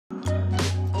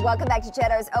Welcome back to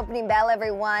Cheddar's Opening Bell,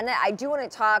 everyone. I do want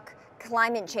to talk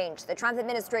climate change. The Trump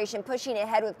administration pushing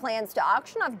ahead with plans to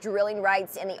auction off drilling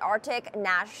rights in the Arctic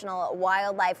National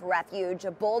Wildlife Refuge,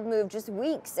 a bold move just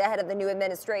weeks ahead of the new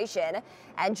administration.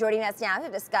 And joining us now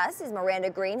to discuss is Miranda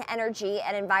Green, energy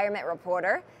and environment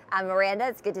reporter. Miranda,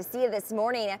 it's good to see you this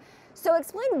morning. So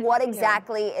explain what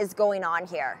exactly is going on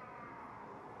here.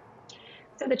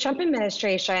 So the Trump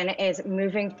administration is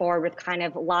moving forward with kind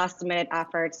of last-minute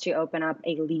efforts to open up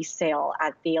a lease sale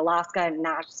at the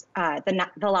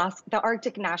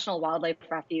Arctic National Wildlife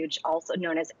Refuge, also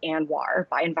known as ANWR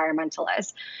by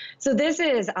environmentalists. So this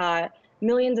is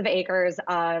millions of acres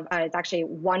of, it's actually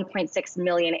 1.6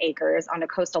 million acres on a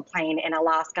coastal plain in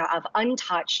Alaska of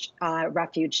untouched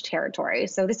refuge territory.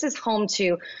 So this is home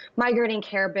to migrating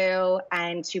caribou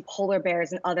and to polar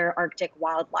bears and other Arctic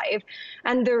wildlife.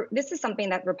 And this is something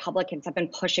that Republicans have been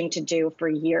pushing to do for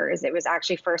years. It was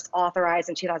actually first authorized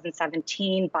in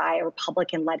 2017 by a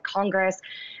Republican-led Congress.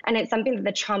 And it's something that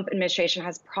the Trump administration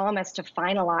has promised to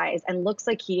finalize and looks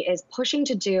like he is pushing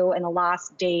to do in the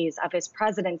last days of his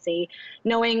presidency,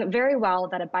 knowing very well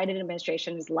that a Biden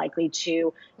administration is likely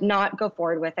to not go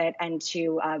forward with it and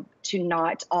to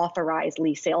not authorize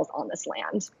lease sales on this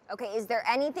land. Okay, is there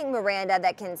anything, Miranda,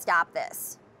 that can stop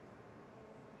this?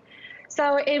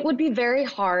 So it would be very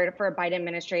hard for a Biden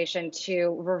administration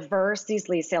to reverse these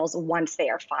lease sales once they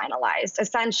are finalized.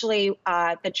 Essentially,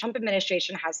 the Trump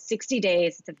administration has 60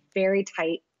 days. It's a very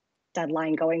tight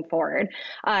deadline going forward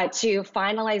to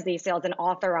finalize these sales and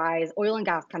authorize oil and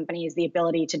gas companies the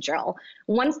ability to drill.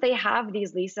 Once they have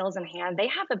these lease sales in hand, they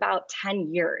have about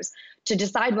 10 years to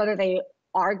decide whether they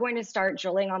are going to start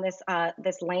drilling on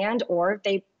this land, or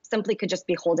they simply could just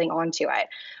be holding on to it.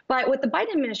 But what the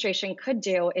Biden administration could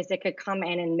do is it could come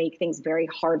in and make things very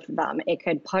hard for them. It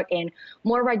could put in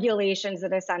more regulations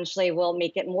that essentially will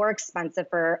make it more expensive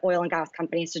for oil and gas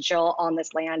companies to drill on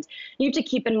this land. You have to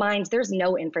keep in mind there's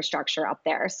no infrastructure up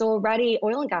there. So already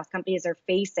oil and gas companies are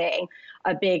facing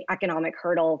a big economic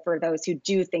hurdle for those who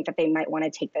do think that they might want to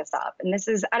take this up. And this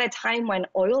is at a time when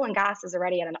oil and gas is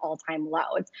already at an all-time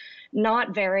low. It's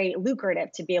not very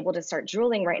lucrative to be able to start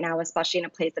drilling right now, especially in a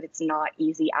place that it's not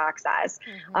easy access.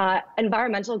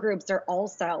 Environmental groups are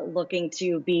also looking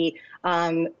to be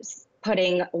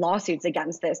putting lawsuits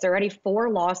against this. There are already four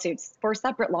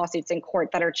separate lawsuits in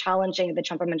court that are challenging the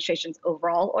Trump administration's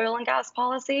overall oil and gas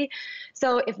policy.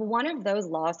 So if one of those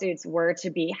lawsuits were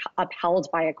to be upheld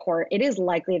by a court, it is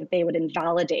likely that they would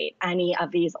invalidate any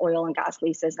of these oil and gas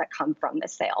leases that come from the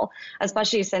sale,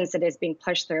 especially since it is being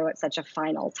pushed through at such a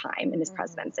final time in his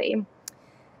presidency.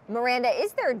 Miranda,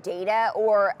 is there data,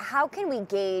 or how can we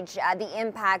gauge the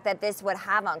impact that this would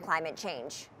have on climate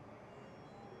change?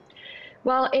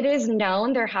 Well, it is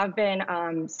known. There have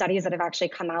been studies that have actually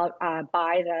come out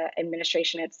by the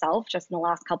administration itself just in the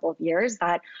last couple of years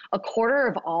that a quarter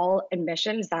of all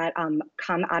emissions that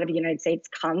come out of the United States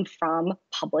come from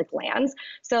public lands.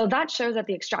 So that shows that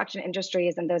the extraction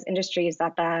industries and those industries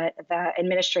that the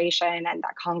administration and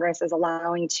that Congress is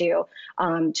allowing to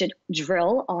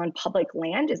drill on public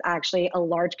land is actually a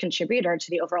large contributor to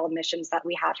the overall emissions that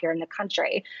we have here in the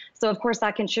country. So of course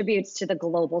that contributes to the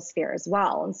global sphere as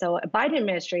well. And so Biden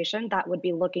administration that would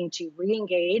be looking to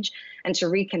re-engage and to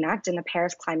reconnect in the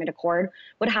Paris Climate Accord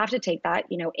would have to take that,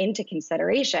 into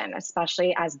consideration,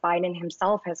 especially as Biden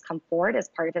himself has come forward as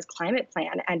part of his climate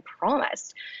plan and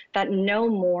promised that no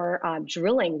more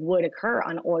drilling would occur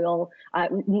on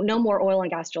no more oil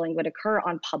and gas drilling would occur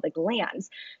on public lands.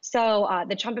 So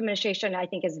the Trump administration, I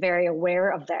think, is very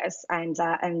aware of this, and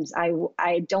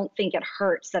I don't think it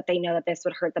hurts that they know that this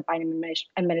would hurt the Biden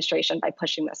administration by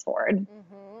pushing this forward.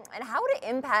 And how would it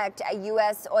impact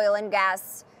U.S. oil and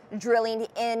gas drilling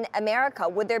in America?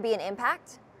 Would there be an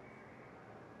impact?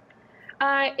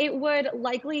 It would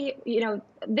likely,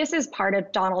 this is part of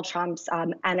Donald Trump's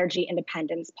energy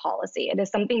independence policy. It is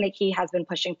something that he has been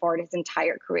pushing forward his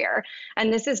entire career.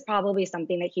 And this is probably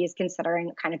something that he is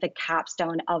considering kind of the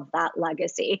capstone of that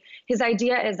legacy. His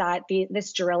idea is that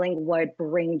this drilling would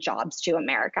bring jobs to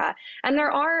America. And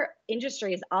there are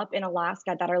industries up in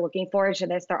Alaska that are looking forward to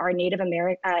this. There are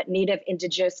Native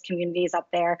indigenous communities up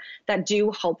there that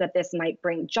do hope that this might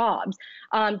bring jobs.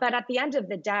 But at the end of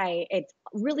the day, it's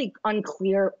really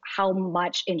unclear how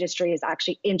much industry is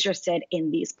actually interested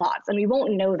in these plots. And we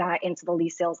won't know that until the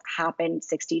lease sales happen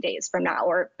 60 days from now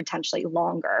or potentially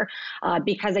longer.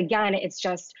 Because again, it's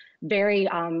just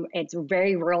it's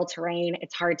very rural terrain.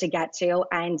 It's hard to get to,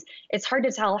 and it's hard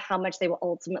to tell how much they will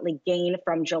ultimately gain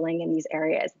from drilling in these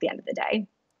areas at the end of the day.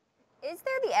 Is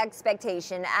there the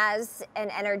expectation as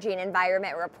an energy and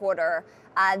environment reporter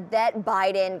that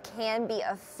Biden can be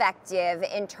effective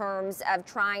in terms of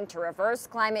trying to reverse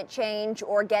climate change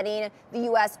or getting the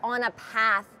U.S. on a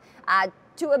path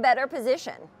to a better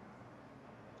position?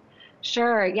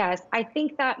 Sure, yes. I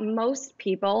think that most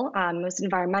people, most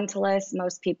environmentalists,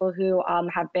 most people who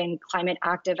have been climate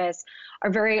activists are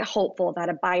very hopeful that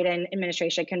a Biden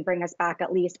administration can bring us back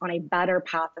at least on a better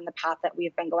path than the path that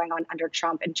we've been going on under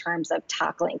Trump in terms of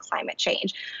tackling climate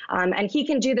change. And he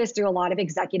can do this through a lot of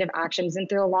executive actions and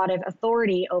through a lot of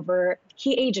authority over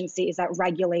key agencies that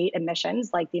regulate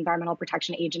emissions, like the Environmental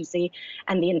Protection Agency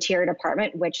and the Interior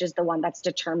Department, which is the one that's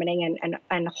determining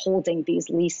and holding these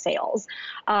lease sales.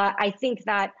 I think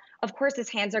that, of course, his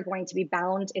hands are going to be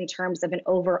bound in terms of an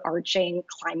overarching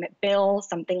climate bill.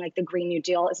 Something like the Green New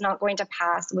Deal is not going to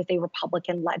pass with a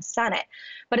Republican-led Senate.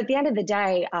 But at the end of the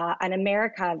day, an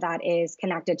America that is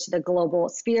connected to the global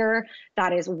sphere,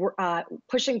 that is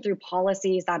pushing through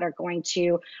policies that are going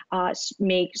to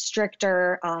make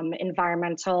stricter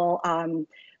environmental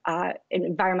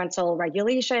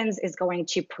regulations, is going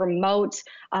to promote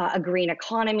a green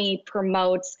economy,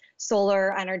 promote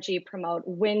solar energy, promote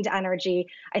wind energy,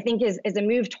 I think is a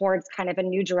move towards kind of a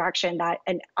new direction that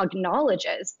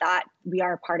acknowledges that we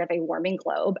are part of a warming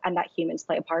globe and that humans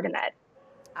play a part in it.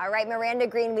 All right, Miranda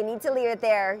Green, we need to leave it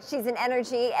there. She's an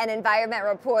energy and environment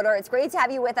reporter. It's great to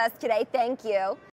have you with us today. Thank you.